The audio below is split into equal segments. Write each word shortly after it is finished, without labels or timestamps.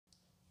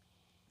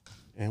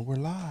And we're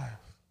live.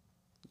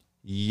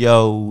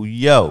 Yo,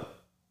 yo.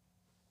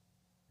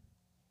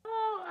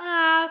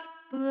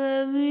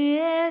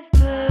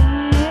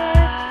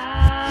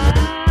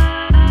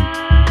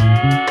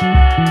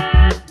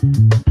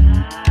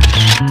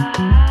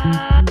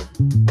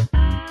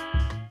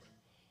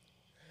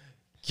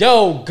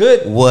 Yo,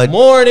 good What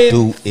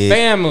morning,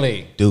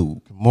 family.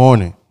 Dude. Good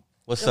morning.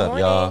 What's Good up,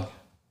 morning. y'all?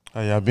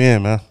 How y'all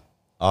been, man?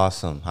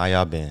 Awesome. How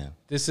y'all been?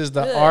 This is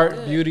the Good, Art,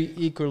 good.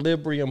 Beauty,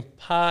 Equilibrium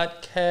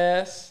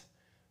podcast.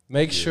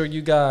 Make sure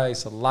you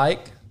guys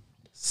like,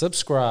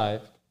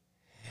 subscribe,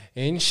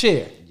 and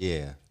share.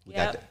 Yeah.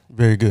 Yep.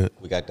 Very good.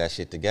 We got that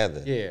shit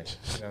together. Yeah,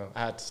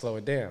 I had to slow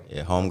it down.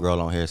 Yeah, homegirl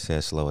on here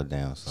said slow it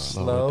down. So,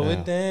 Slow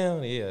it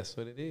down. Yeah, that's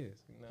what it is.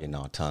 you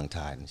know,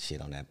 tongue-tied and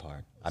shit on that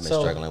part. I've been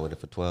So- struggling with it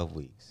for 12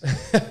 weeks.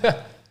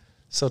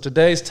 So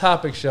today's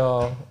topics,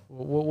 y'all.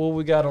 What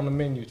we got on the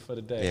menu for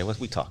today? Yeah, what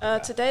we talking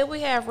about? Today we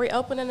have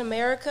Reopening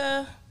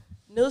America,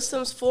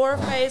 Newsom's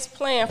 4-phase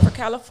plan for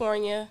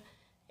California,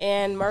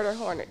 and Murder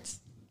Hornets.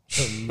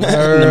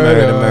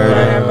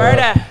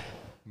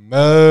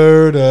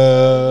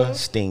 Murder.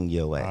 Sting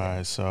your ass. All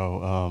right,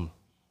 so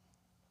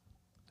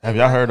have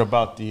y'all heard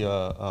about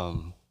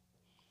the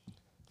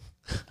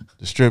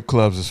strip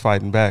clubs is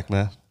fighting back,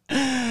 man?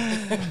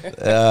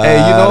 Hey,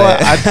 you know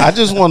what? I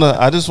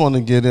just wanna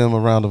give them a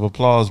round of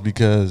applause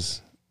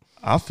because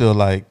I feel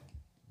like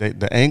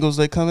the angles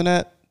they coming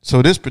at.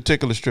 So this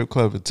particular strip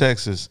club in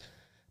Texas,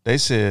 they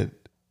said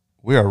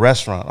we're a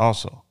restaurant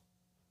also,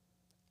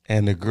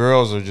 and the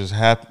girls are just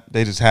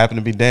they just happen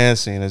to be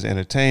dancing as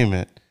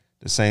entertainment,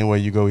 the same way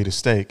you go eat a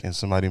steak and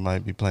somebody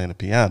might be playing a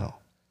piano.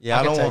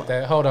 Yeah, I can take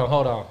that. Hold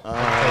on.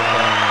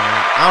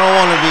 I don't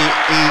want to be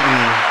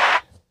eating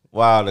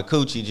while the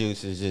coochie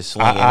juice is just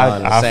swinging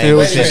on the I same. feel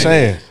what you're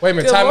saying. Wait a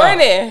minute. Good Time out.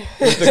 morning.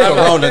 The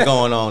corona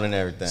going on and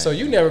everything. So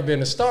you never been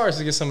to Stars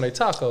to get some of their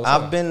tacos? huh?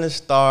 I've been to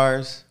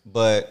Stars,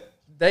 but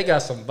They got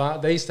some.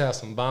 They used to have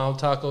some bomb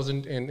tacos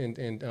and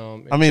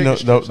I mean, chicken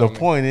strips the on there.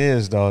 point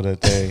is though that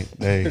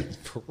they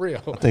For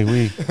real. I think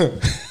we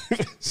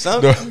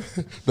some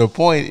the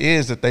point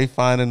is that they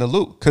finding the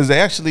loop because they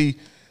actually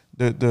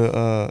they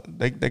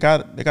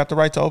got the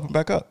right to open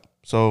back up.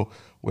 So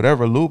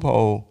whatever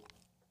loophole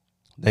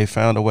they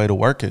found a way to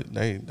work it,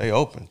 they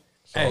open.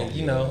 Hey,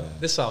 you know,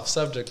 this off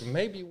subject.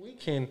 Maybe we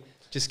can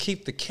just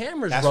keep the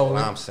cameras That's rolling.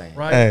 what I'm saying.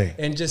 Right? Hey.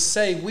 And just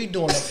say we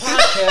doing a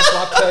podcast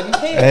while cutting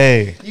hair.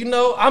 Hey. You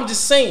know, I'm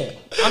just saying.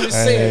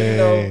 You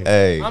know.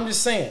 Hey. I'm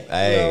just saying.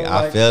 Hey, you know,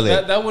 I feel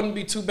it. That wouldn't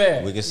be too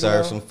bad. we can you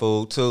serve know? some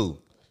food too.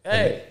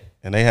 Hey.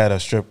 And they had a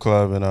strip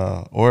club in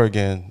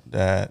Oregon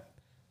that,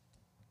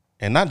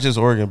 and not just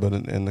Oregon, but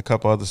in a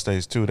couple other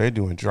states too. They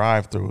doing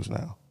drive-throughs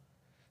now.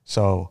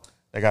 So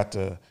they got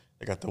the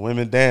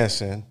women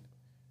dancing,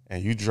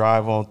 and you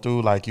drive on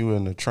through like you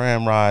in the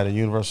tram ride at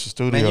Universal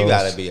Studios. Man, you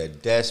gotta be a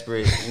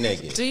desperate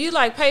nigga. Do you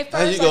pay first?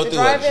 How you go like the through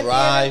a drive-in theater?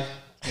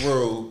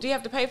 drive-through? Do you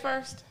have to pay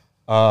first?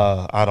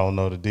 I don't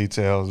know the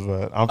details,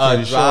 but I'm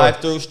pretty A sure.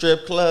 drive-through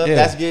strip club Yeah.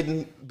 that's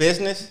getting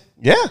business.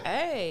 Yeah.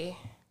 Hey.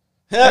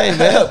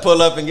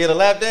 Pull up and get a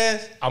lap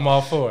dance. I'm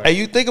all for it. Hey,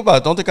 you think about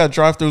it. Don't they got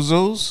drive-through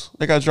zoos?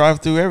 They got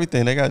drive-through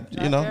everything. They got,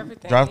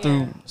 Everything, drive-through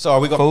yeah. So are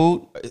we going?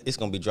 food. It's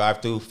gonna be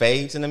drive-through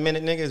fades in a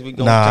minute, niggas. We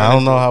gonna Nah, turn I don't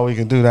into- know how we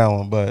can do that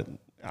one, but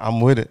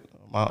I'm with it.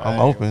 I'm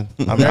open.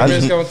 I Whatever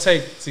it's just, gonna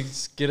take to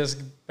get us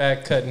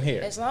back cutting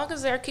hair. As long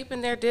as they're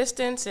keeping their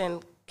distance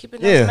and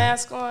keeping Yeah. those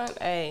masks on,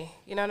 hey,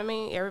 you know what I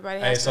mean? Everybody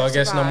has Hey, to so I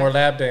guess no survive. more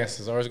lab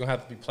dances, or it's gonna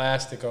have to be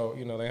plastic. Or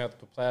they have to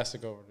put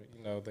plastic over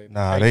it.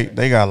 nah,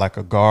 they got like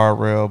a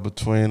guardrail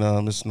between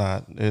them.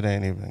 It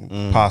ain't even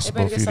They possible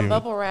better for get you some to.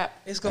 bubble wrap.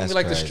 It's gonna That's be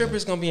like crazy. the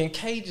strippers gonna be in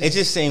cages. It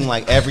just seemed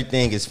like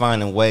everything is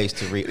finding ways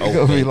to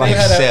reopen. be like- They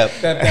had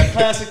except that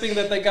plastic thing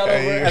that they got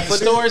over at the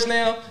stores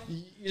now.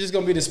 You're just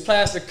gonna be this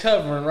plastic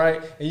covering, right?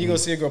 And you're gonna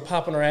see a girl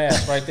popping her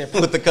ass right there.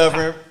 with the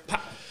covering.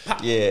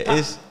 Yeah,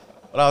 it's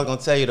what I was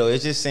gonna tell you though. It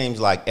just seems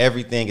like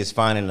everything is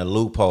finding a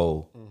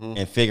loophole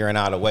and figuring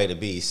out a way to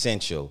be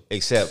essential.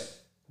 Except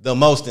the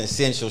most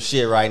essential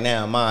shit right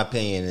now, in my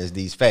opinion, is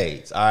these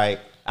fades. All right,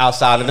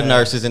 outside of the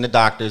nurses and the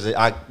doctors,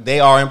 they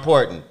are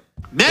important.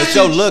 But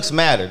your looks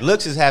matter.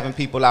 Looks is having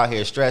people out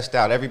here stressed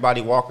out.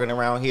 Everybody walking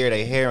around here,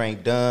 their hair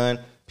ain't done.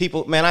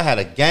 People, man, I had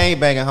a gang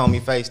banging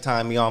homie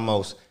FaceTime me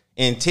almost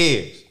in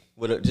tears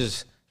with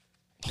just.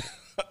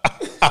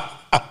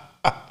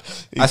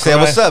 I said,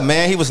 "What's up,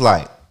 man?" He was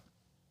like,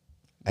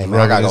 "Hey, man,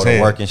 I gotta go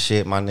to work and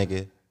shit, my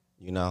nigga.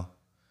 You know,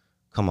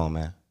 come on,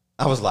 man."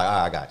 I was like, "All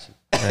right, I got you."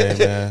 Hey,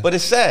 man. But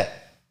it's sad,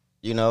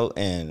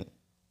 and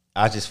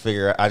I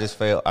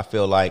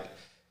feel like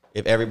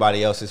if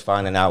everybody else is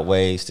finding out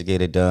ways to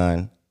get it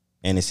done,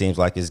 and it seems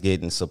like it's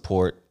getting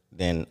support,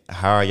 then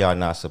how are y'all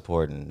not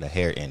supporting the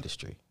hair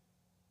industry?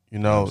 You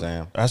what know, I'm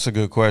saying? that's a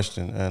good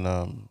question, and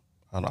I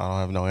don't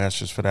have no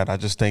answers for that. I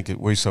just think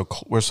we're so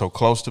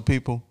close to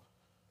people.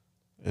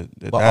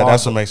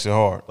 That's what makes it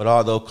hard. But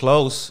although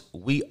close,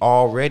 we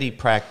already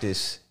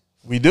practice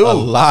We do. a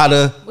lot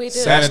of. We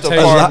do. That's the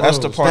Sanitation part. That's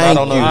the rules. part I Thank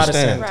don't you.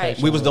 understand. Right.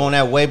 We was doing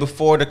that way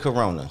before the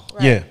corona.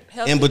 Right. Yeah.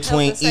 Health In and-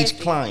 between health and each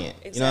safety. client.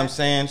 You know what I'm Exactly.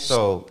 saying?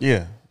 So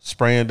Yeah.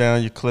 spraying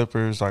down your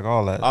clippers, like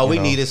all that. Oh, we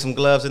needed some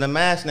gloves and a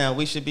mask now.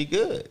 We should be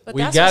good. But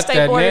We that's got what state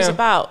that board is now.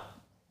 about.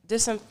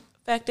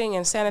 Disinfecting and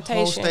Whole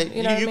sanitation. state,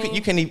 You know what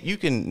I mean? you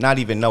can not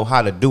even know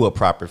how to do a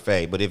proper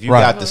fade, but if you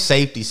Right. got the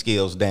safety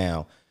skills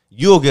down,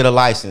 you'll get a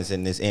license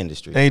in this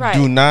industry. They Right.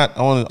 do not.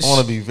 I want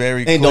to be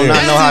very They clear. do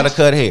not know how to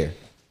cut hair.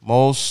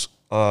 Most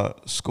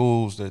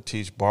schools that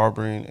teach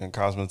barbering and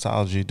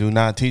cosmetology do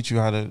not teach you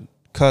how to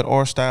cut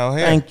or style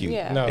hair. Thank you.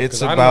 Yeah. No, It's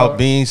 'cause I about know-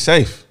 being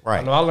safe. I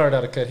Right. know I learned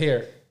how to cut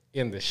hair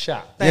in the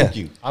shop. Thank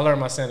Yeah. you. I learned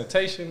my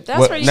sanitation. That's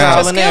What- where you now- get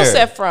your skill Culinary.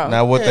 set from.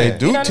 Now, what they Yeah.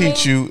 do You know what I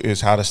teach you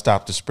is how to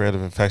stop the spread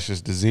of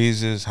infectious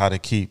diseases, how to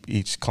keep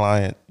each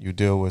client you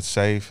deal with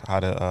safe, how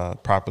to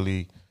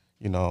properly,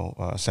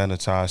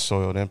 sanitize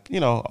soiled, and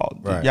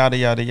Right. yada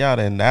yada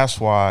yada. And that's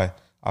why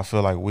I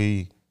feel like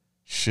we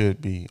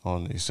should be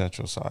on the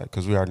essential side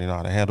because we already know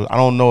how to handle it. I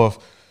don't know if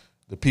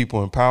the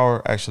people in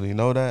power actually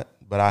know that,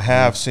 but I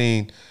have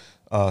seen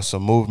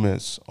some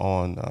movements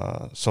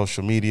on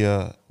social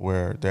media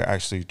where they're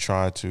actually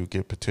trying to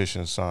get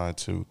petitions signed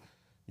to,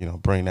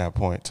 bring that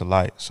point to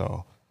light.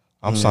 So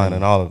I'm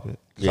signing all of it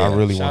because I Yeah.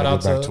 really Shout want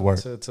out to get back to work.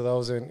 to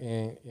those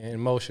in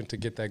motion to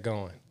get that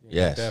going.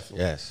 Yes.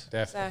 Definitely. Yes.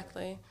 Definitely.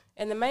 Exactly.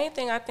 And the main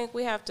thing I think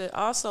we have to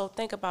also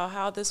think about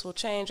how this will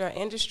change our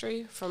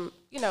industry from,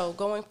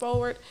 going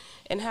forward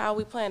and how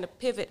we plan to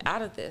pivot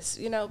out of this,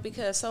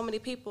 because so many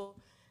people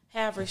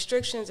have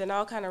restrictions and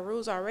all kind of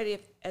rules already.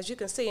 As you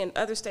can see in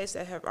other states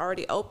that have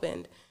already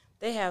opened,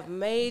 they have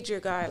major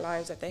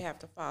guidelines that they have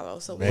to follow.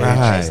 So we have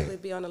to Right. basically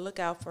be on the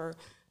lookout for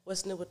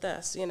what's new with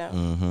us,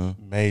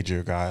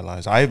 Major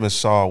guidelines. I even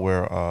saw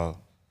where,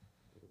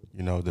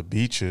 the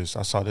beaches.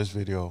 I saw this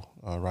video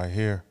right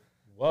here.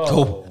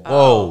 Whoa.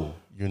 Whoa.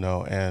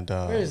 And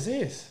Where is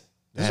this?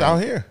 it's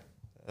out here.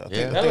 I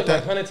Yeah. That looks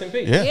like Huntington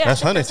Beach. Yeah, Yeah, I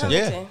that's think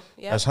Huntington.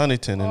 Yep. That's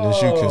Huntington, and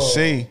as you Whoa. can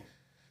see,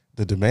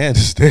 the demand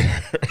is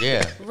there.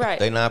 Yeah. Right.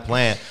 They not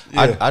playing.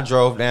 Yeah. I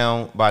drove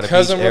down by the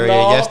Cousin beach area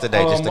Renal,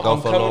 yesterday just to go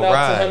I'm for a little coming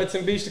out to ride.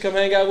 Huntington Beach to come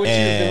hang out with you.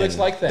 And It looks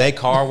like that. they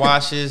car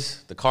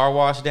washes, the car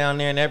wash down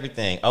there and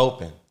everything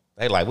open.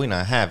 They like, we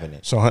not having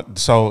it.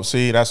 So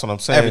see, that's what I'm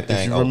saying. Everything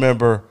If you open.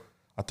 remember,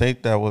 I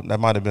think that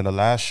might have been the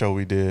last show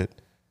we did.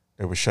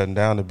 They were shutting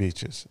down the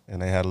beaches,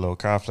 and they had a little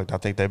conflict. I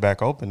think they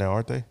back open now,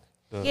 aren't they?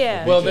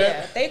 Yeah, Well,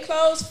 yeah. They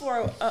closed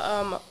for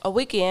a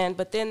weekend,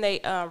 but then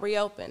they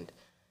reopened.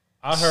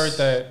 I heard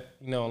that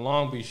in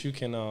Long Beach you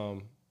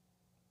can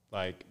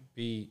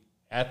be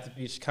at the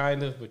beach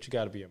kind of, but you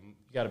got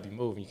to be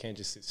moving. You can't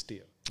just sit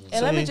still.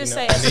 And let me just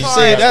say, and as then- far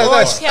See, as that's-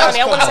 Orange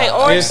County, I want to say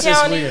Orange It's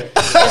just County weird.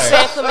 and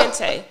San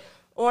Clemente.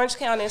 Orange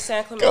County and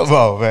San Clemente. Come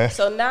on, man.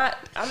 So I'm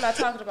not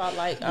talking about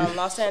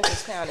Los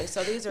Angeles County.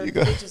 So these are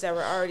beaches that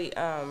were already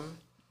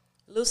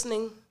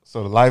loosening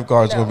So the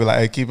lifeguards No. gonna be like,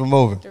 "Hey, keep it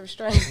moving." the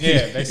restraints.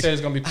 Yeah, they said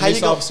it's gonna be How you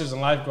police go- officers and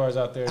lifeguards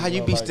out there. How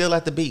you be still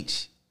at the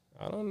beach?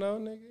 I don't know,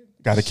 nigga.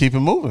 Got to keep it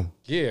moving.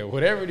 Yeah,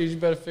 whatever it is, you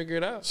better figure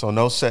it out. So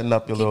no setting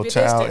up your Keep little your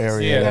towel distance.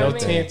 area. Yeah, and no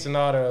what I mean? tents and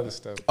all that other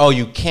stuff. Oh,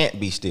 you can't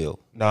be still.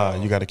 Nah,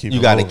 you got to keep. You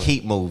it got to moving.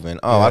 keep moving.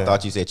 Oh, I Yeah.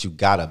 thought you said you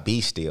got to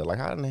be still. Like,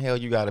 how in the hell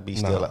you got to be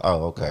still? Nah.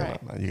 Oh, okay.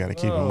 Right. Nah, you got to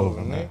keep it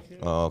moving, man.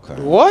 Oh, okay.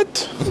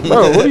 What?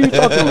 Bro, what are you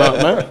talking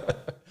about, man?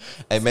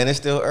 Hey, man, it's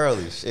still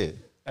early. Shit.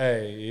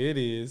 Hey, it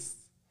is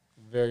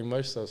very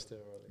much so still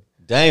early.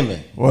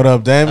 Damon, What up,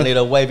 I Damon? need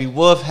a wavy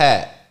wolf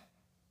hat.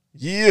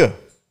 Yeah,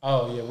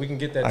 Oh yeah, we can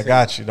get that. I to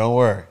got you. Don't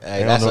worry.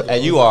 Hey, They that's don't know-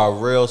 and you are a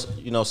real,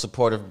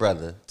 supportive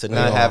brother. To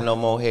not on- have no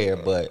more hair,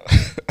 but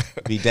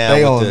be down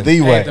They with on the. the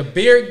you. Hey, way. the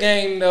beard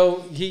game though,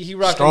 he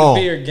rocking Strong.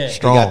 the beard game. You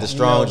Strong. got the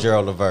strong You know.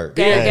 Gerald Levert.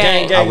 Beard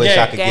Gang, gang, I wish I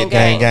gang, could gang, get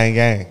Gang, that. gang,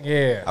 gang.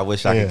 Yeah, I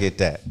wish I Yeah. could get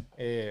that.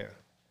 yeah.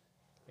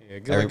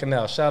 Good looking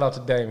out. Shout out to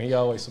Damon. He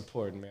always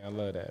supporting, man. I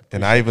love that.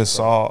 And I even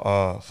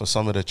saw for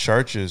some of the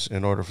churches,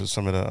 in order for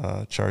some of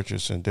the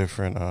churches and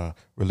different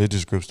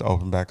religious groups to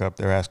open back up,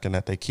 they're asking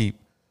that they keep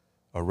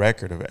a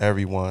record of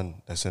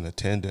everyone that's in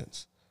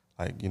attendance.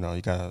 Like, you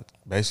got to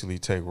basically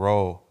take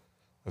roll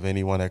of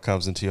anyone that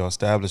comes into your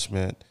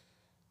establishment,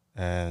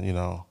 and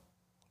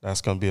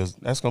that's gonna be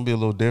a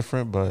little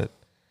different, but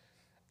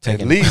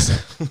at least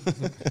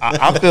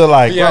I feel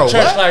like, Yeah, bro,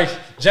 church like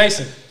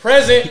Jason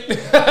present.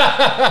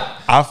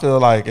 I feel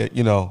like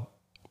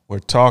we're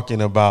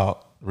talking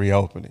about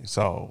reopening,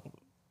 so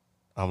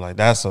I'm like,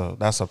 that's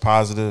a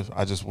positive.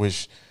 I just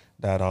wish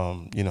that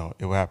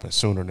it would happen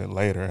sooner than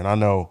later. And I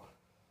know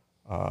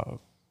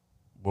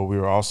what we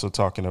were also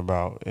talking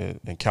about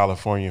in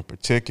California in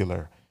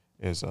particular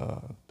is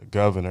the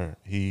governor.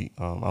 He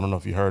I don't know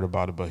if you heard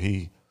about it, but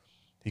he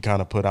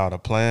kind of put out a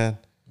plan,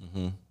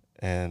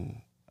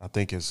 and I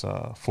think it's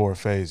 4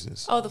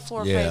 phases. Oh, the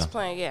 4 Yeah. phase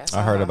plan. Yes,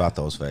 I heard uh-huh. about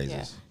those phases.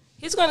 Yeah.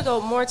 He's going to go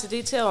more into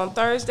detail on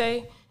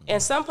Thursday,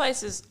 and some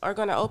places are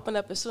going to open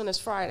up as soon as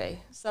Friday,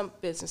 some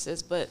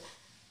businesses, but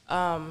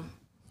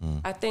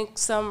I think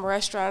some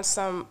restaurants,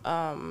 some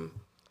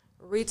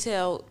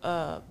retail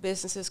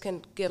businesses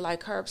can get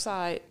like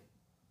curbside,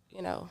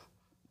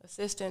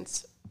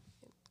 assistance.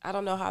 I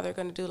don't know how they're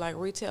going to do like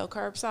retail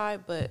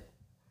curbside, but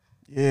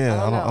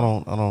Yeah, I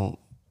I don't.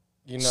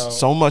 You know,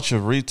 So much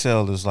of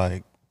retail is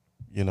like,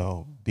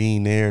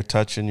 being there,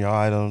 touching your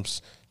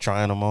items,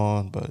 trying them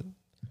on, but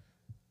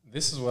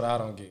this is what I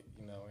don't get,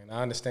 you know, and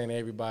I understand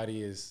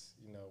everybody is,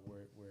 you know,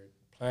 we're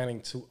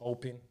planning to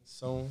open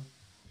soon,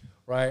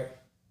 right?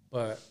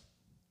 But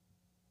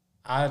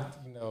I,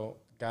 you know,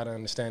 got an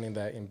understanding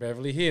that in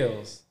Beverly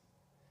Hills,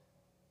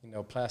 you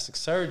know, plastic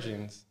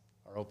surgeons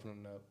are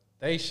opening up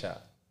their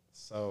shop.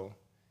 So,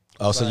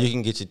 so you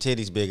can get your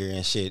titties bigger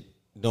and shit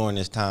during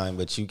this time,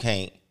 but you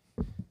can't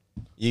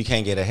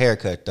get a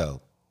haircut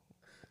though.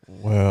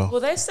 well,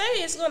 Well, they say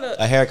it's gonna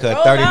A haircut,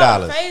 roll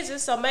out $30.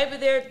 phases. So maybe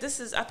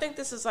I think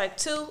this is like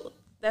 2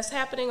 that's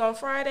happening on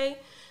Friday,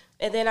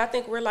 and then I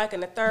think we're like in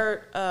the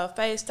 3rd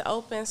phase to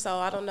open. So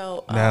I don't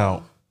know.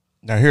 now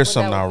here's what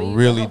something that I would be,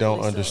 really but don't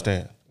hopefully soon.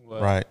 understand.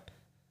 What? Right?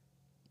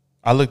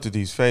 I looked at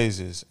these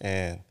phases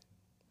and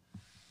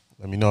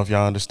let me know if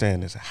y'all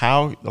understand this.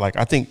 How, like,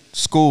 I think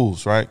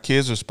schools, right?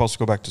 Kids are supposed to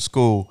go back to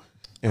school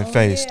in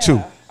phase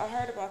 2. I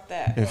heard about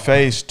that. In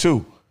phase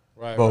 2.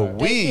 Right, But right.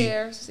 we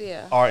Daycares,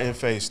 yeah. are in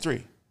phase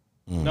 3.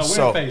 No, we're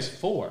So- in phase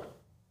 4.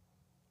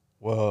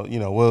 Well, you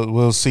know,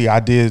 we'll see. I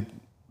did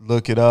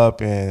look it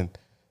up, and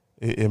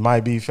it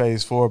might be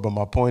phase 4. But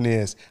my point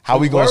is, how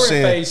we gonna We're in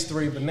send phase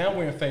 3, but now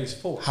we're in phase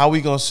 4. how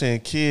we gonna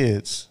send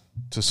kids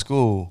to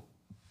school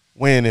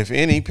when, if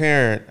any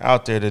parent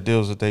out there that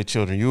deals with their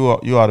children, you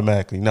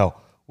automatically know,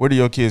 where do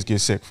your kids get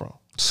sick from?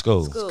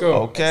 School. School.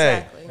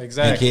 Okay. And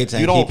Exactly. kids You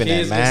ain't don't- keeping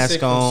kids that get mask sick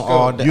from on school.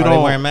 all day. You Are they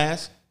don't- wearing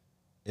masks?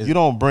 You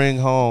don't bring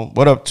home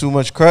what up? Too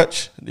much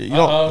crutch? You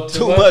don't. Uh-oh,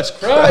 Too much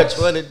crutch.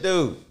 What it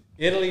do?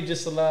 Italy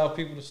just allowed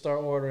people to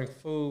start ordering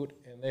food,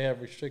 and they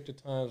have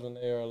restricted times when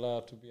they are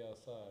allowed to be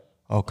outside.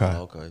 Okay.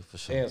 Okay, for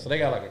sure. Damn, so they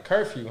got like a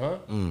curfew, huh?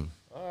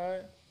 All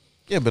right.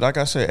 Yeah, but like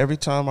I said, every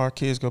time our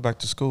kids go back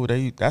to school,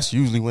 that's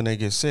usually when they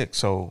get sick.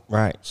 So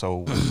Right.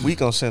 So we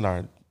gonna send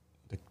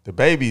the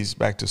babies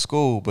back to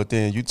school, but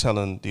then you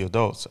telling the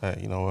adults, hey,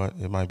 you know what?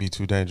 It might be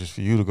too dangerous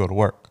for you to go to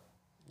work.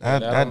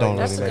 That don't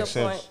That's really a make good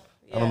sense. point.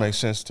 That don't Yeah. make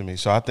sense to me.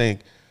 So I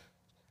think,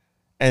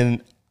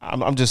 and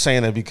I'm just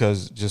saying that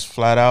because just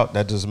flat out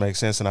that doesn't make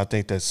sense, and I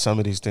think that some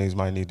of these things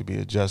might need to be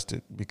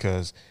adjusted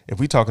because if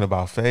we talking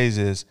about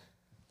phases,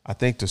 I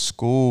think the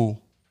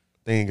school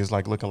thing is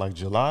like looking like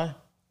July.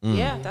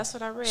 Yeah, that's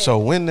what I read. So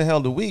when the hell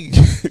do we?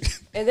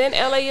 and then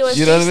LAUSD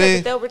You know what I said mean?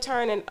 that they'll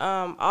return in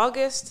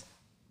August,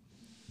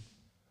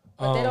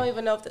 but they don't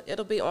even know if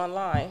it'll be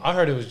online. I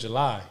heard it was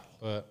July,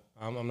 but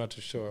I'm not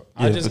too sure.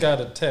 I Yeah, just but-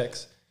 got a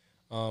text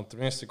through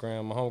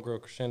Instagram. My homegirl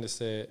Crescenda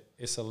said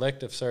it's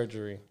elective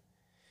surgery,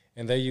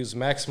 and they use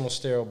maximal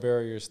sterile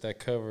barriers that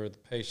cover the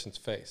patient's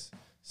face.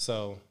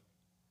 So,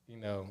 you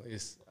know,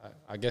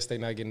 I guess they're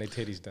not getting their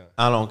titties done.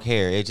 I don't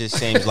care. It just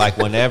seems like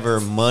whenever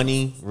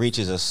money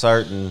reaches a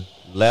certain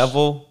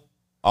level,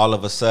 all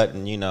of a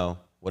sudden, you know,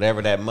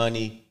 whatever that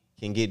money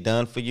can get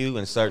done for you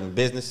in certain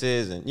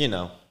businesses, and you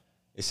know,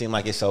 it seems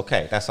like it's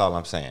okay. That's all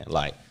I'm saying.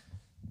 Like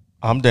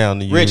I'm down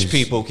to rich use,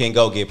 people can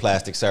go get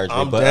plastic surgery,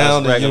 I'm but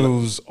down us to regular,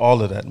 use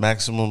all of that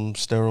maximum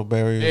sterile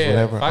barriers, Yeah,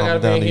 whatever. if I gotta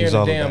I'm down be to in here use in a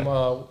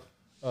all of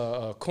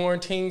damn that.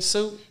 quarantine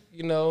suit,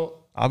 you know.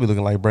 I'll be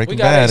looking like Breaking We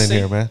got Bad in AC.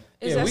 here, man.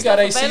 Is Yeah, that we got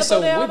stuff AC, available so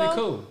now, we'd be though?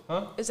 cool,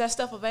 huh? Is that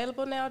stuff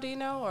available now? Do you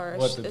know, or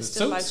What, the it's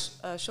still suits?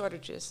 like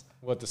shortages?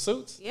 What, the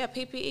suits? Yeah,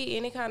 PPE,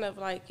 any kind of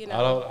like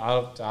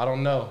I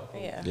don't know.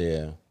 yeah.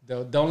 yeah.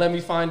 Don't let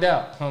me find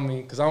out,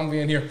 homie, because I'm gonna be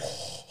in here.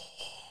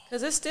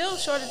 Because there's still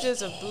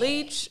shortages of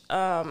bleach,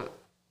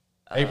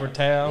 Paper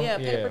towel. yeah,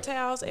 paper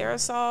towels,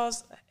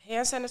 aerosols,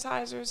 hand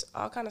sanitizers,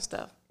 all kind of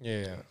stuff.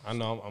 Yeah, I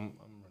know. I'm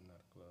running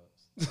out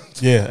of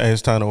gloves. Yeah, hey,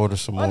 it's time to order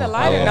some more. On a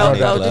lighter Yeah, note,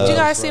 big though, did you guys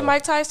gloves, see bro.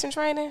 Mike Tyson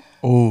training?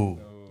 Ooh,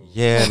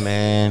 Yeah,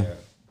 man.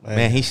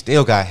 Man, he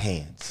still got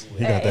hands.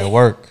 he got that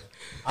work.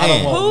 I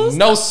don't want Who's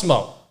no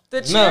smoke.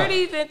 The None.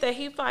 charity event that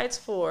he fights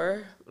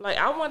for, like,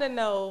 I want to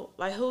know,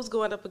 like, who's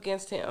going up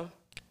against him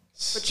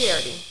for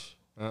charity?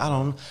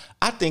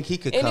 I think he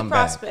could Any come back.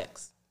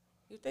 prospects?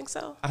 You think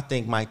so? I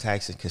think Mike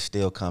Tyson could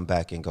still come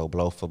back and go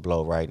blow for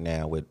blow right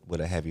now with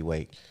a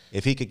heavyweight.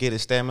 If he could get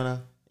his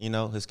stamina, you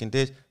know, his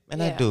condition, man,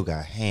 Yeah. that dude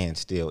got hands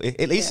still.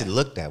 At least it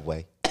looked that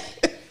way.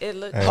 It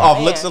looked Off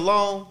man. looks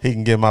alone. He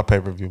can get my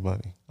pay-per-view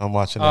money. I'm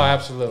watching Oh, that.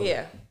 absolutely.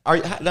 Yeah.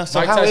 So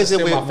Mike how is Tyson's it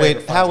still my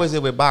favorite how fighter. is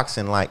it with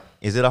boxing? Like,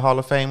 is it a Hall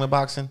of Fame with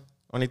boxing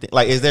or anything?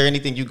 Like, is there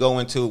anything you go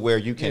into where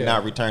you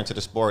cannot return to the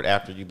sport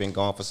after you've been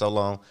gone for so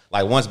long?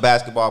 Like, once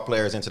basketball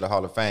players into the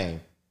Hall of Fame,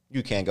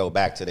 you can't go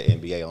back to the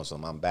NBA on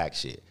some I'm back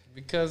shit.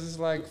 Because it's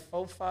like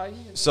 4-5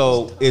 years.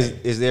 So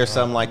is there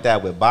something like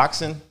that with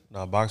boxing?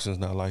 No, boxing's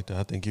not like that.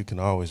 I think you can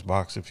always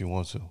box if you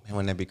want to. Man,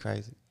 wouldn't that be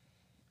crazy?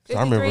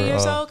 53 remember,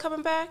 years old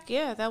coming back?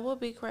 Yeah, that would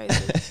be crazy.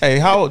 Hey,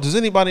 does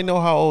anybody know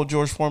how old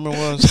George Foreman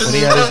was when he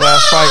had his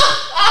last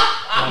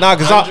fight? Nah,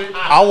 because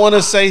I want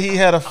to say he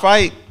had a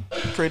fight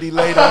pretty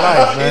late in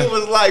life, He man.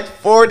 was like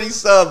 40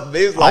 something.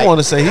 He was like, I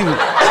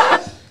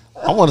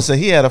want to say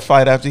he had a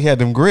fight after he had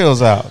them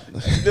grills out.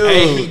 dude,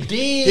 Hey, he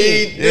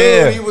did.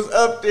 Yeah. he was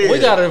up there. We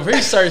got to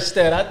research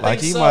that. I think Like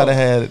he so. might have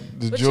had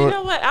the But George. you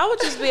know what? I would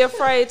just be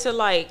afraid to,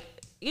 like,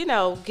 you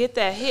know, get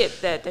that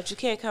hit that you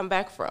can't come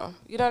back from.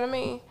 You know what I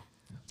mean?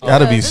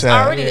 Gotta be Because it's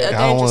sad. already a I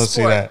don't want dangerous to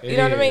see sport. that. You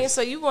know what I mean? is.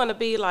 So you want to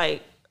be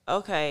like,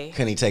 okay.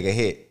 Couldn't he take a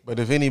hit? But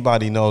if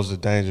anybody knows the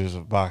dangers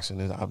of boxing,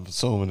 I'm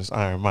assuming it's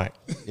Iron Mike.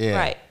 Yeah.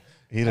 Right.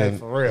 He Hey,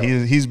 for real.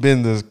 He's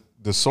been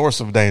the source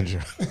of danger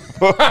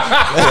for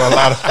a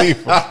lot of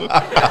people.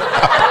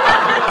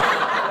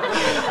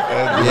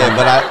 Yeah,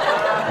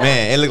 but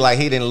it looked like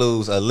he didn't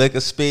lose a lick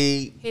of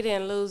speed. He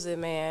didn't lose it,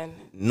 man.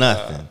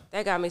 Nothing.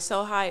 That got me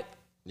so hyped.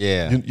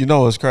 Yeah. You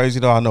know what's crazy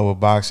though? I know what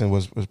boxing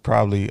was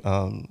probably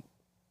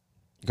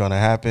gonna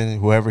happen.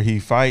 Whoever he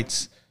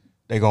fights,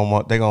 they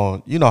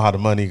gonna you know how the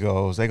money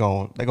goes. They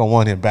gonna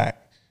want him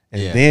back.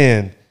 And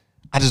then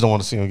I just don't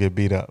want to see him get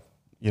beat up.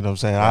 You know what I'm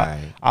saying?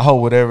 Right. I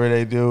hope whatever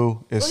they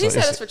do is. Well, he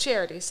said it's for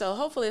charity, so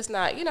hopefully it's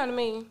not. You know what I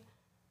mean?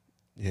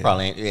 Yeah.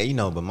 Probably ain't, yeah, you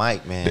know, but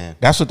Mike, man.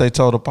 That's what they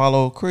told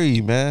Apollo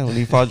Creed, man, when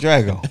he fought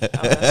Drago.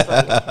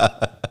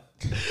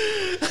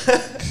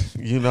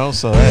 You know,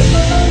 so hey.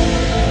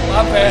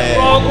 My bad.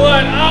 Wrong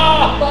one.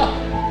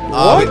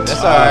 Oh, that's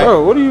all right.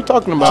 Bro, what are you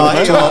talking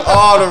about, He man? on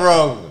all the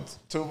wrong ones.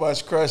 Too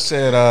Much Crush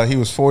said he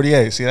was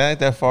 48. See, that ain't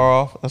that far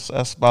off.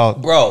 That's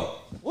about Bro,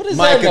 What is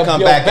Mike that could in come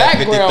your back at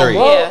background, 53.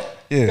 bro? Yeah.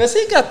 yeah. Does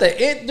he got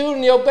the it dude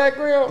in your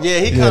background? Yeah,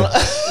 he kind of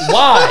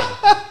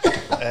Why?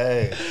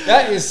 Hey,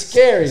 That is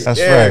scary. that's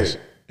Scary. fresh.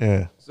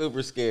 Yeah.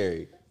 super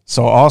scary.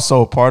 So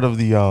also part of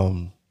the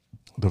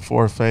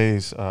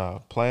 4-phase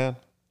plan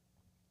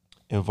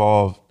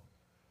involved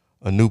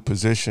a new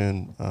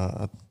position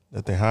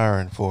that they're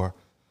hiring for.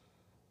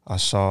 I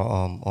saw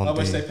on How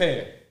much they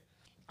paying?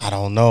 I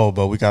don't know,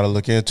 but we got to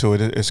look into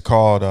it. It's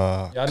called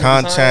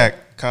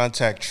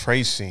contact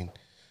tracing.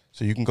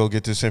 So you can go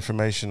get this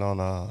information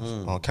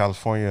on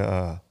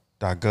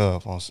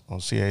California.gov on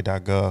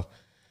ca.gov.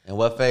 And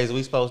what phase are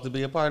we supposed to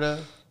be a part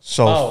of?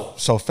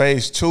 So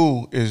phase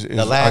 2 is The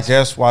I last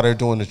guess while they're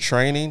doing the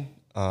training.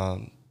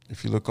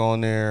 If you look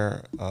on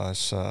there,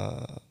 it's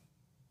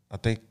I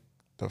think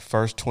the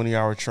first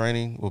 20-hour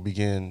training will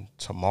begin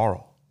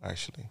tomorrow,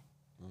 actually.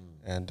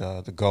 And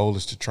the goal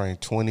is to train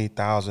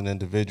 20,000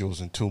 individuals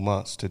in 2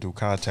 months to do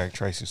contact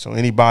tracing. So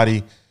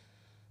anybody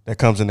that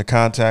comes into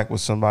contact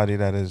with somebody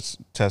that is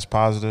test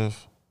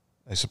positive,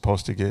 they're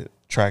supposed to get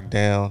tracked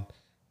down,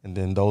 and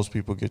then those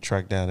people get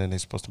tracked down, and they're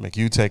supposed to make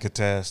you take a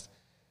test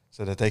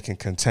so that they can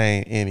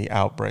contain any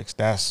outbreaks.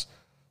 That's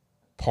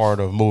part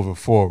of moving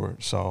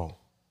forward. So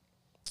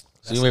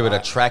you were able to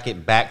track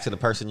it back to the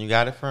person you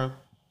got it from?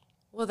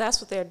 Well,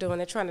 that's what they're doing.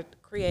 They're trying to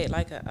create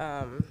like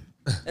a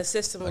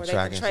system where they can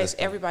tracking trace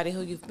system. everybody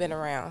who you've been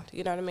around.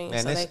 You know what I mean?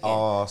 Man, so this they can,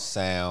 all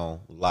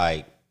sound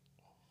like,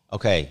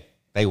 okay,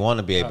 they want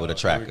to be able to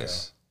track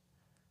us.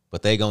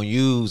 But they going to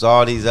use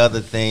all these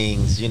other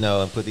things, you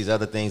know, and put these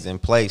other things in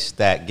place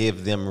that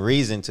give them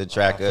reason to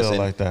track I us. feel And,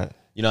 like that.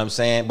 you know what I'm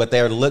saying? But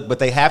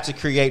they have to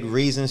create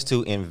reasons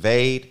to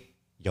invade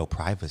your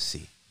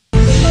privacy.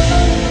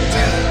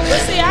 But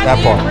see, I That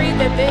do part. agree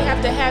that they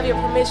have to have your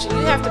permission.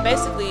 You have to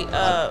basically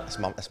That's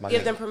my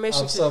give nigga. them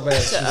permission I'm so bad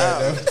at you right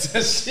now with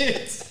that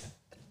shit.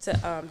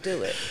 to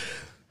do it.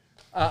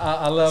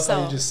 I love how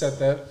So- you just said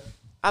that.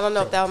 I don't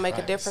know if that will make a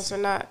Right. difference or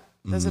not.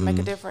 Does it make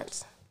a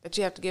difference that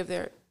you have to give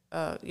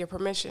your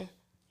permission?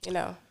 You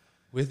know.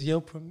 With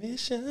your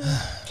permission.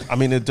 I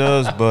mean, it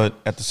does, but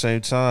at the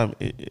same time,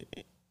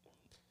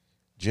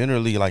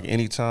 generally, like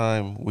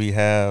anytime we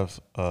have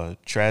a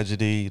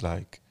tragedy,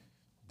 like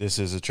this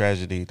is a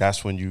tragedy,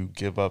 that's when you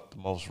give up the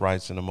most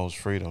rights and the most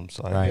freedoms.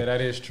 Like, Right. Yeah,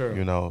 that is true.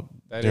 you know,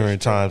 That during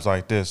is true. times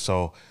like this.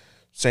 So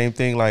same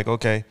thing, like,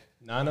 okay,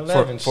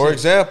 9/11. for shit.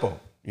 example,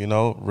 you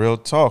know, real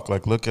talk,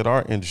 like look at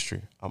our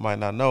industry. I might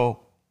not know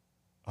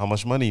how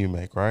much money you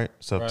make, right?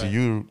 So to Right.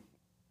 you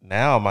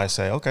now I might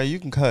say, okay, you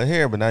can cut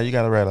here, but now you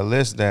got to write a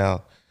list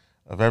down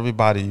of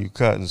everybody you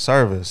cut in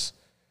service,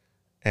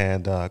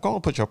 and go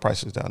and put your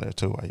prices down there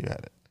too while you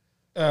at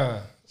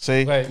it.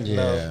 See, Wait,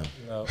 Yeah.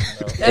 no.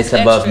 That's It's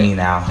above extra. me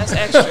now. That's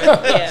extra.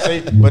 Yeah.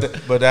 see,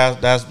 but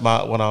that's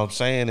what I'm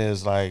saying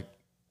is like,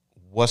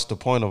 what's the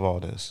point of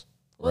all this?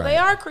 Well, Right. they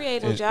are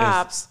creating It's-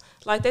 jobs.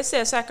 Like they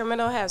said,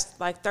 Sacramento has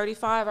like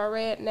 35. I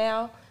read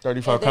now.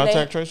 35 And then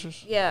contact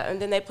tracers. Yeah, and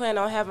then they plan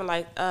on having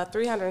like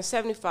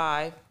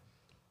 375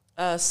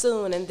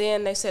 soon, and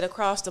then they said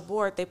across the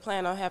board they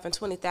plan on having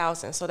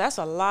 20,000. So that's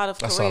a lot of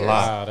That's a careers.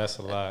 lot. Wow, that's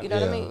a lot. You know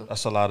what I Yeah. mean?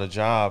 That's a lot of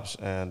jobs,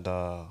 and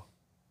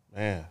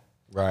man,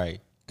 Right.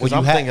 because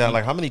I'm thinking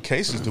like, how many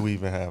cases do we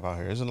even have out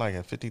here? Isn't it like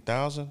at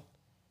 50,000?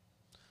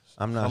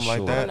 I'm not Something like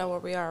sure. I that. don't know where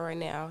we are right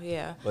now.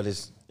 Yeah. But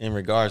it's in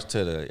regards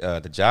to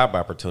the job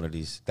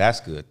opportunities. That's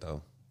good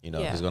though. You know,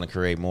 Yeah. it's going to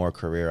create more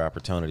career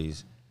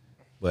opportunities.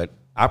 But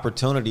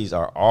opportunities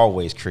are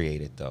always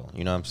created though.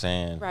 You know what I'm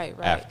saying? Right.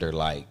 After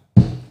like,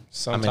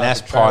 Some I mean, type that's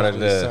of part of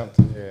tragedy, the-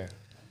 something, yeah.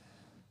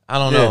 I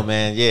don't Yeah. know,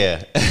 man.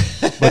 Yeah.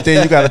 But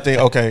then you got to think,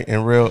 okay,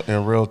 in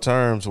real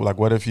terms, like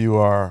what if you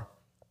are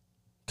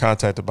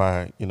contacted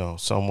by, you know,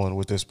 someone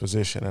with this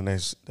position, and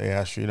they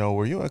ask you, you know,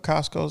 were you at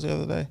Costco's the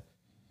other day?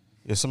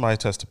 Yeah, somebody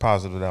tested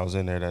positive that was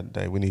in there that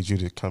day. We need you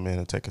to come in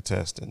and take a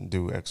test and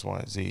do X, Y,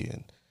 and Z.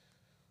 And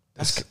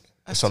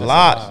it's a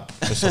lot.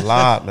 It's a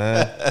lot,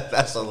 man.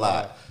 That's a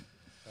lot.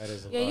 That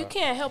is a Yeah, lot. you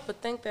can't help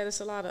but think that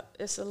it's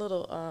a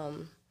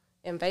little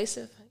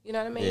invasive. You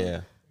know what I mean?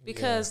 Yeah.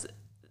 Because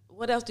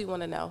what else do you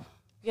want to know?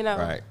 You know,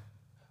 Right.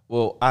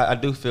 Well, I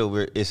do feel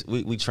we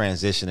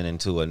transitioning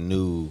into a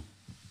new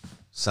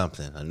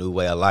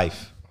way of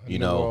life. You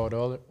know,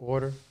 world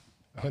order.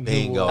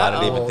 bingo. I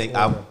didn't even think.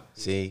 I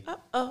see.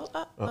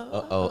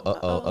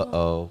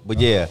 But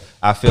yeah,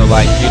 I feel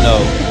like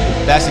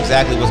that's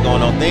exactly what's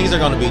going on. Things are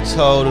going to be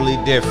totally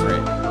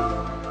different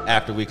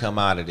after we come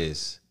out of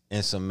this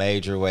in some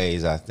major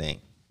ways. I think.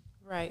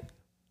 Right.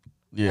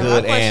 Yeah.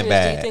 Good My question and is,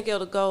 bad. do you think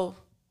it'll go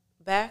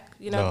back?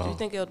 You know, No. do you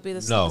think it'll be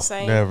the No.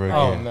 same? Never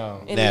Like, again. Oh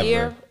no. in Never. a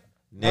year?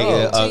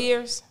 Nigga, 2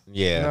 years?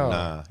 Yeah, No.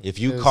 nah. If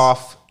you It's-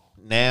 cough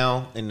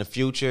now in the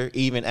future,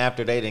 even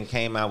after they done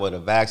came out with a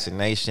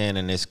vaccination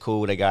and it's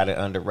cool, they got it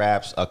under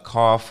wraps, a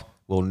cough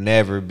will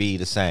never be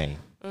the same.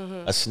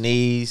 A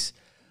sneeze,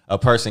 a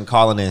person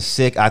calling in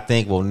sick, I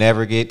think will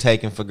never get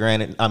taken for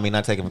granted. I mean,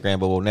 not taken for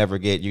granted, but will never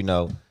get,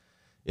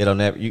 it'll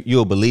never,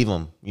 you'll believe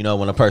them,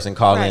 when a person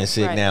calling in Right,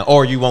 sick right. now,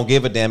 or you won't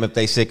give a damn if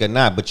they sick or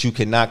not, but you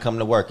cannot come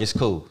to work. It's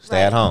cool.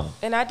 Stay at Right. home.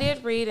 And I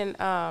did read in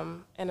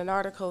an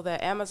article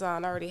that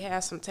Amazon already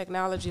has some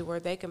technology where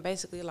they can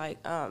basically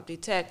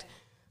detect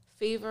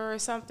fever or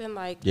something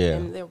Yeah.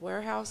 in their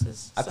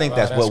warehouses. I So- think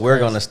that's that's what we're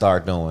crazy. going to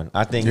start doing.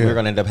 I think Yeah. we're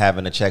going to end up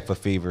having to check for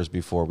fevers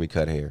before we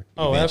cut hair.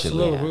 Oh, eventually.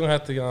 absolutely. Yeah. We're gonna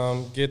have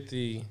to get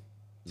the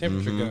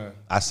temperature gun.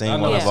 I seen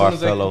know one as of soon our as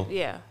they fellow.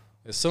 Yeah,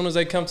 As soon as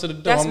they come to the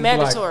door, that's I'm gonna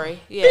be like, mandatory.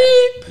 Yeah,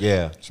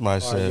 Yeah.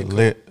 Somebody said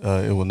lit.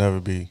 It will never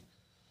be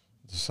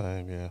the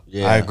same. Yeah.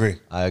 Yeah. I agree.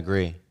 I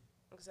agree.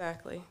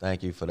 exactly.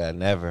 Thank you for that.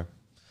 Never.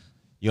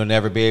 You'll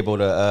never be able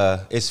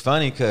to. It's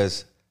funny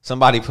because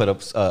somebody put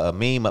up a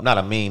meme up, not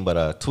a meme, but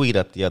a tweet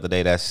up the other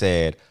day that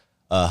said,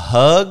 a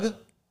hug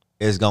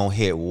is going to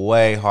hit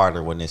way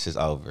harder when this is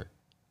over.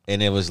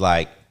 And it was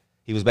like,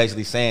 he was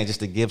basically saying just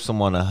to give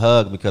someone a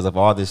hug because of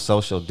all this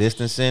social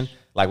distancing,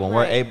 like when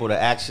we're Right. able to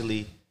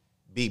actually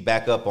be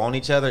back up on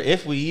each other,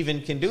 if we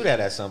even can do that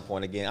at some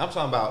point again. I'm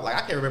talking about, I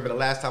can't remember the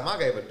last time I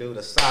gave a dude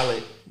a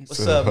solid,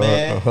 what's So up, a hug,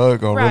 man? A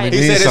hug gonna Right. really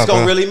He mean said it's something.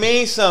 going to really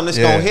mean something. It's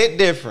Yeah. going to hit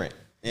different.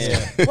 Yeah.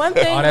 One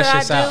thing All that that I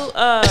shit's do, out.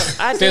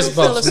 I do Fist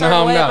feel a bumps. No, certain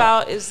I'm way not.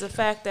 about is the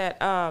fact that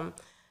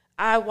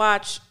I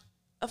watch,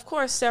 of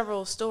course,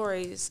 several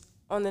stories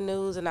on the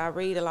news and I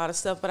read a lot of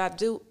stuff, but I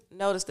do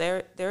notice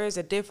there is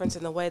a difference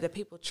in the way that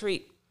people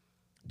treat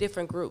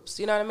different groups.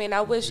 You know what I mean?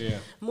 I wish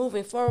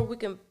moving forward we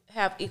can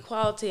have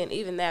equality and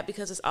even that,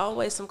 because it's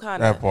always some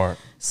kind That of part.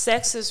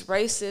 sexist,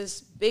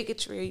 racist,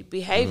 bigotry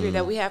behavior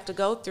that we have to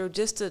go through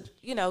just to,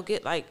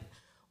 get like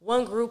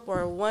one group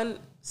or one,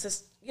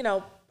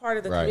 part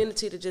of the Right.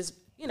 community to just,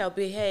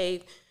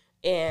 behave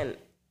and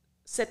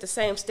set the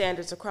same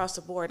standards across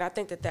the board. I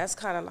think that that's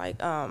kind of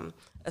like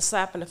a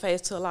slap in the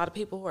face to a lot of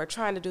people who are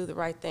trying to do the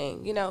right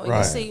thing, And Right.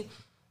 you see,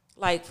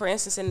 like, for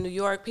instance, in New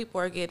York, people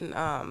are getting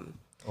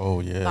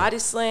Oh yeah. body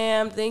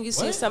slammed. Then you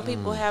see some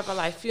people having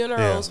like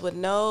funerals with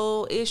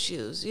no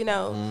issues, So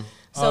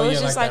Oh,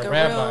 it's yeah, just like like, a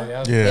that real. rabbi,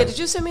 yeah. Yeah. Did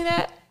you send me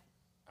that?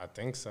 I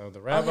think so.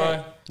 The rabbi.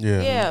 Okay.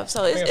 Yeah. Yeah.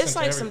 So think I it's sent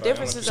like to some everybody.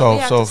 differences. that So we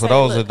have so to for say,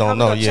 those look, that don't how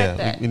know, we gonna check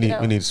that, we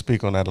need to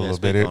speak on that a little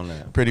speak bit. on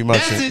that. Pretty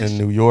much in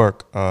New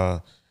York,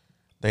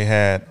 they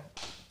had,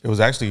 it was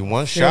actually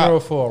one Funeral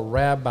shop. for a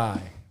rabbi.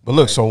 But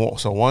look, so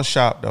one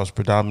shop that was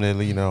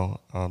predominantly,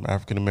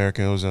 African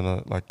American. It was in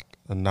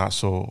a not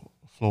so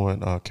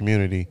affluent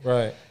community.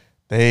 Right.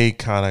 They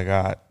kind of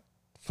got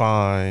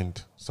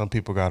fined. Some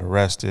people got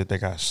arrested. They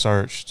got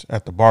searched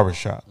at the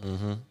barbershop.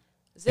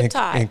 Zip In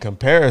tie.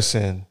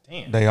 comparison,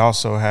 Damn. they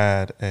also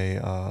had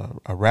a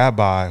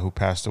rabbi who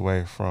passed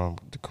away from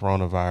the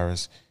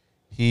coronavirus.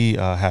 He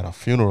had a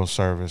funeral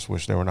service,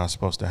 which they were not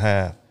supposed to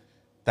have.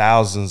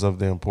 Thousands of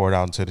them poured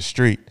out into the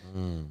street.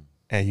 And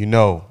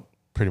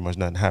pretty much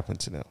nothing happened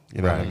to them.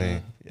 You know what I Right.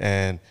 mean?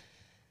 And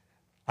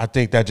I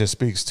think that just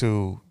speaks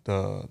to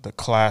the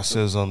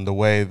classism, the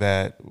way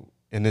that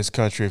in this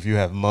country, if you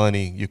have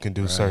money, you can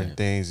do certain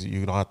things.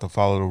 You don't have to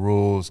follow the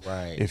rules.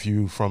 Right. If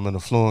you from an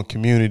affluent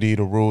community,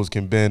 the rules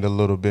can bend a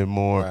little bit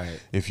more. Right.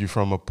 If you're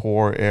from a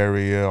poor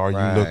area or you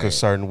look a Right.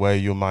 certain way,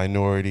 you're a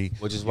minority.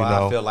 Which is why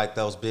I feel like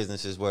those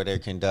businesses where they're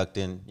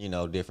conducting,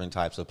 different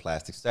types of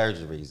plastic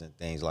surgeries and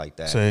things like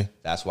that. See?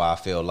 That's why I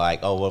feel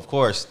like, well, of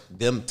course,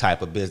 them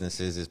type of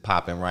businesses is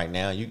popping right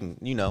now. You can,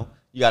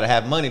 you got to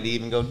have money to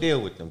even go deal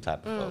with them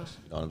type of folks.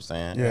 You know what I'm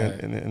saying? Yeah,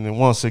 and then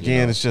once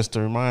again, it's just a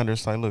reminder.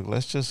 It's like, look,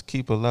 let's just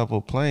keep a level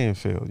playing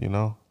field,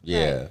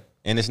 Yeah.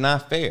 And it's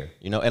not fair,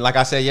 And like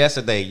I said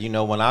yesterday,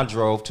 when I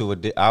drove to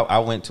I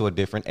went to a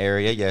different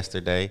area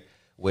yesterday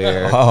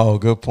where Oh,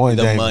 good point,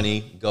 the David.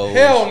 money goes,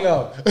 Hell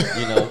no. through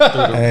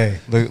the, Hey,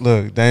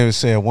 look, David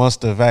said once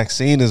the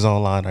vaccine is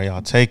online, are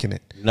y'all taking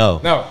it? no.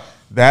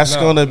 That's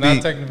No, going to not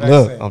be, taking the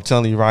look, vaccine. I'm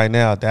telling you right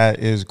now, that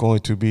is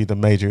going to be the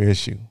major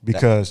issue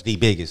because The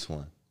biggest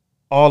one.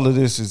 all of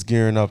this is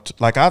gearing up to,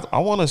 like, I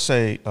want to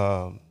say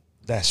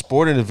that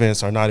sporting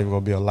events are not even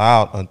going to be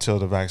allowed until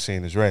the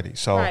vaccine is ready.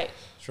 So Right.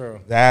 True.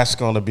 that's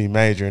going to be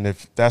major. And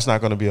if that's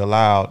not going to be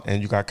allowed and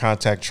you got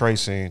contact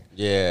tracing,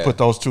 Yeah. put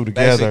those two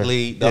together.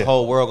 Basically, the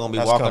whole world going to be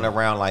That's walking coming.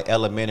 around like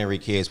elementary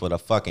kids with a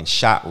fucking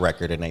shot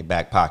record in their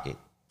back pocket.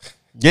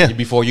 Yeah.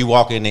 Before you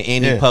walk into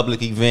any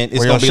public event, it's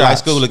Where gonna your be like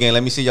shots? school again.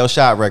 Let me see your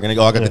shot record. And they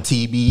go, I got the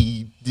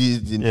TB.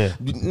 Yeah.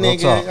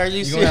 Nigga, are you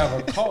You're serious? gonna have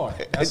a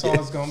card. That's all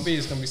it's gonna be.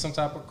 It's gonna be some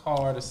type of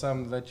card or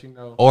something to let you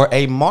know. Or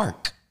a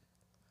mark.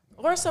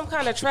 Or some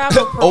kind of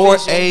travel provision. Or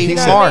a you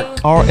know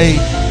mark. what I mean?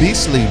 Or a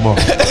beastly mark.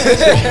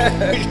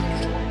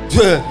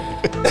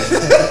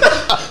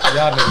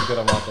 Y'all niggas get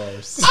on my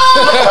nerves.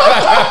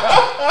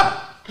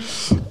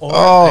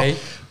 Or a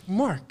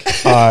mark.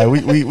 All right,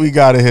 we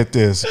got to hit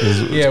this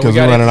because Yeah, we we're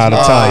gotta- running out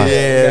of time. Yeah,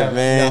 Yeah,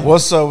 man.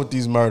 What's up with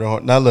these murder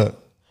hornets? Now look,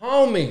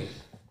 Homie,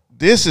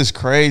 this is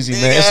crazy,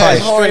 man. It's Yeah,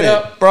 like, straight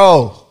up,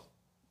 bro, them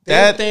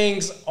that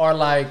things are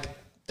like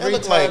three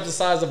look times like- the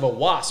size of a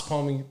wasp,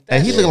 homie.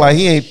 and he That look shit like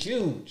he is ain't.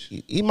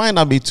 huge. He might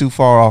not be too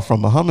far off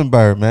from a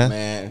hummingbird, man.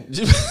 Man.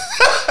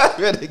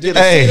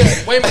 Hey,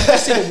 Wait a minute, you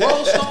see the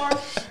World Star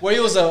where he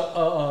was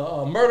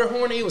a murder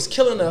hornet? He was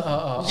killing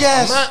a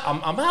Yes. a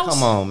mouse.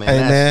 Come on, man. Hey,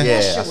 That's- man. Yeah,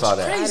 That shit I was saw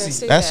that. I didn't crazy.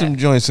 see that's that. some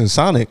joints in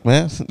Sonic,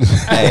 man.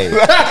 Hey,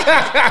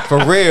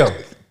 for real.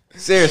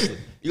 Seriously.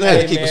 You gonna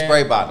have to Hey, keep a man.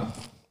 spray bottle.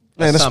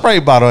 Man, the That's spray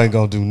bottle ain't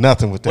gonna do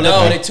nothing with that.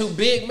 No, man. they too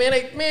big, man.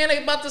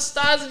 They about the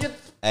size of your.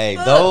 Hey,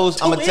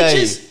 those, I'm 2 gonna tell you,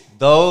 inches?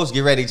 those,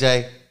 get ready,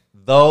 Jay.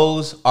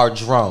 Those are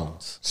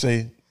drones.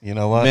 See, you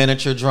know what?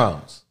 Miniature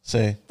drones.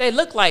 See, They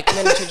look like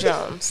miniature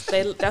drones.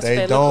 That's what They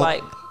they don't- look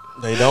like.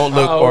 they don't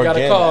look Oh, we got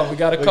organic. a call. We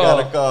got a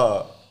call.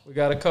 call. We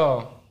got a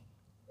call.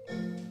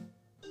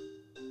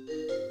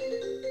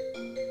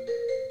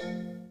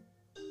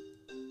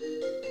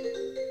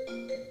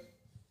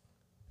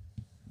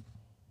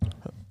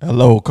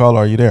 Hello, caller,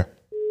 are you there?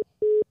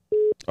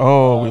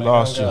 Oh, we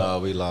lost you. Oh,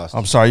 we lost.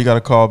 I'm sorry, you got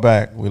to call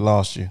back. We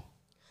lost you.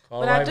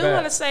 Call But right I do back.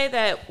 want to say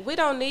that we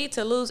don't need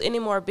to lose any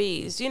more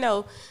bees. You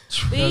know,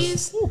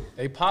 bees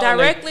They pollinate-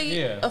 directly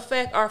yeah.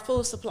 affect our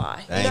food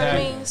supply. You know Thank what I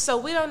you. mean? So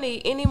we don't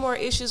need any more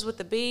issues with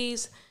the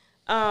bees.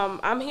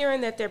 I'm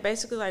hearing that they're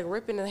basically like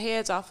ripping the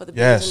heads off of the bees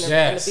Yes. in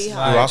Yes. the Dude,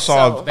 beehive. I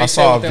saw So- They I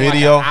say saw a within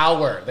video. Like an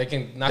hour, they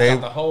can knock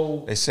out the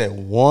whole. They said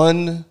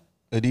one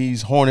of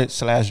these Hornet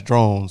 /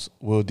 drones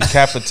will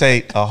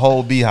decapitate a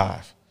whole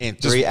beehive In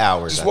 3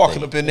 hours. Just I walking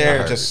think. up in there I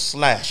and heard. just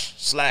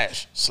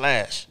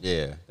slash,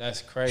 Yeah.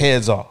 That's crazy.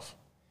 heads off.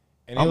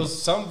 And it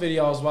was some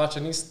video I was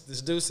watching. This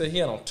dude said he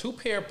had on 2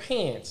 pair of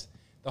pants,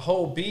 the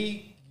whole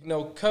bee,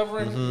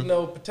 covering,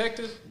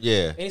 protected.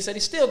 Yeah. And he said he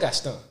still got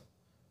stung.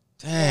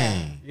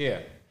 Dang. Yeah.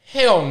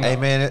 Hell no. Hey,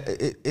 man,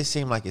 it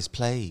seemed like it's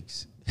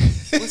plagues.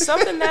 with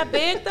something that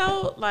big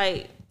though,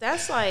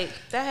 that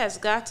has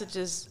got to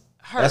just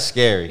hurt. That's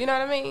scary. You know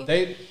what I mean?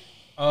 They,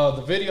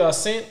 the video I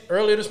sent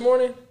earlier this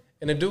morning,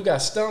 and the dude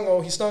got stung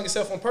on. He stung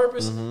himself on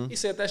purpose. He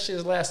said that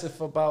shit lasted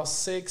for about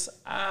 6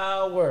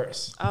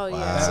 hours. Oh yeah.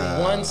 That's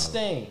see. one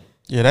sting.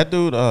 Yeah, that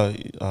dude.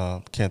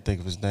 Can't think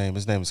of his name.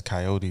 His name is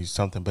Coyote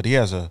something, but he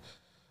has a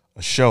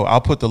show. I'll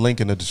put the link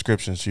in the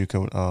description so you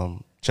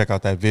can check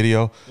out that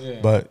video. Yeah.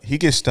 But he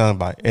gets stung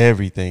by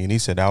everything, and he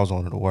said that was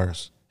one of the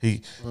worst.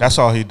 That's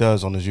all he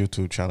does on his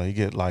YouTube channel. He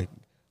get like,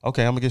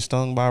 okay, I'm gonna get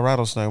stung by a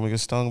rattlesnake. I'm gonna get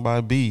stung by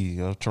a bee,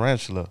 a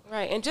tarantula.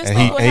 Right, and just And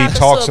think he- what and he happens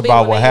talks to a bee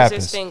about when what they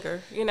use happens. their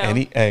stinger. You know,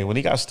 And when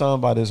he got stung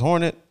by this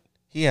hornet,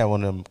 he had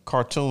one of them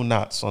cartoon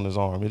knots on his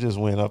arm. It just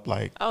went up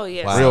like oh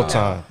yeah, Wow. real see,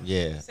 time.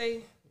 Yeah. See,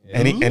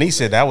 And he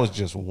said that was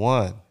just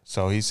one.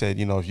 So he said,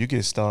 if you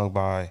get stung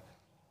by,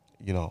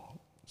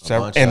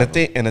 several, bunch and of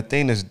the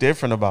thing that's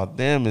different about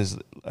them is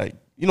like,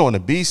 when the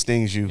bee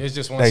stings you, It's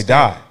just one they sting.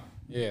 die.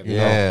 Yeah.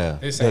 Yeah.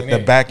 This The, ain't the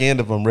it. back end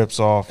of them rips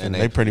off, and And they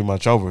they- pretty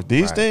much over.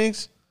 These Right.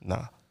 things,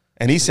 nah.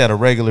 And he said a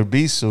regular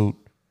bee suit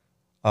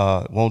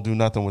won't do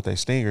nothing with their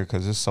stinger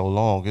because it's so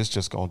long. It's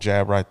just gonna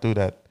jab right through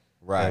that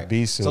Right.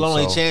 bee suit. So the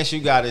only chance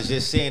you got is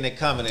just seeing it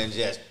coming and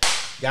just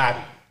Got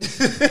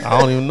it. I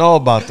don't even know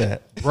about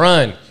that.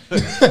 Run.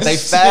 they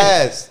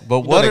fast. But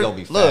You know what they are gonna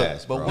be look?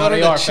 fast, But bro. what No, are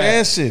they the are fast.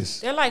 chances?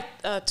 they're like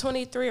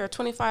 23 or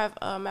 25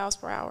 miles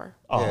per hour.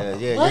 Yeah,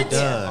 yeah, What? you're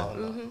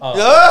done.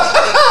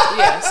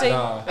 Yeah, see,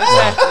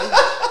 exactly.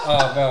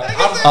 Oh, God.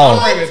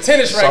 I'm bringing the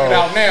tennis racket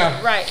out now.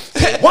 Right.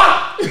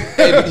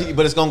 Hey,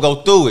 but it's gonna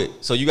go through it.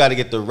 So you got to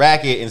get the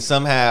racket and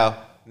somehow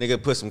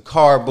nigga put some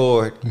carve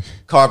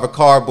a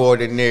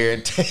cardboard in there,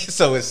 and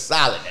so it's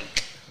solid.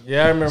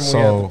 Yeah, I remember we So-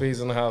 had the bees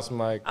in the house,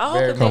 Mike. I hope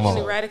Very that they Come can on.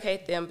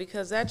 eradicate them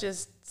because that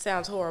just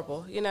sounds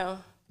horrible. Yeah.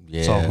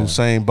 So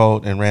Hussein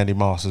Bolt and Randy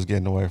Moss is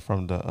getting away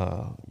from the,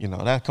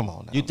 that. Come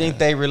on, now, You think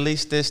they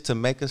released this to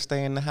make us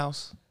stay in the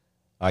house?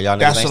 Or y'all niggas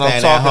That's ain't what I'm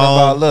staying at talking home?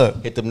 about.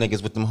 Look. Hit them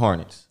niggas with them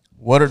Hornets.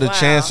 What are the Wow.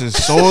 chances?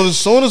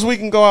 Soon as we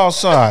can go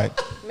outside.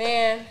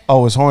 Man,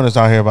 Oh, it's Hornets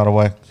out here, by the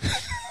way.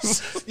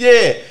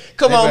 Yeah.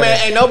 Come on, better-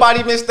 man. Ain't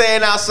nobody been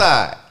staying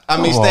outside. I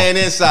mean, Come on. staying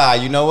inside.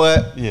 You know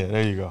what? Yeah,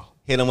 there you go.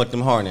 Hit them with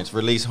them Hornets.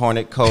 Release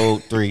Hornet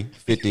Code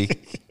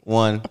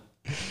 351.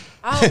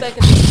 I hope they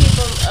can just keep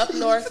them up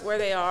north where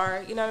they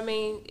are. You know what I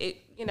mean?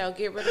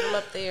 Get rid of them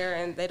up there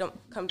and they don't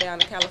come down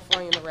to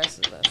California and the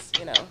rest of us.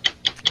 That's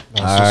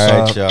All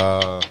what's right, up.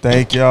 y'all.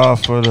 Thank y'all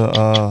for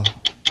the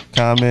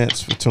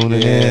comments, for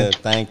tuning Yeah, in.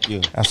 thank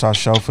you. That's our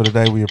show for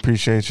today. We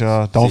appreciate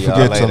y'all. Don't See y'all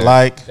forget to later.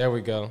 like, There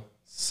we go.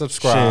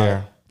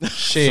 Subscribe.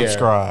 Share.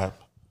 subscribe.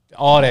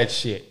 all that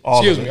shit.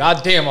 Excuse me.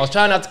 Damn, I was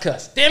trying not to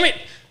cuss. Damn it.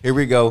 Here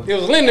we go. It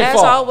was Linden's As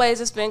fault. always,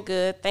 it's been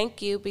good.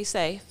 Thank you. Be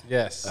safe.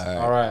 Yes.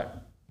 All right.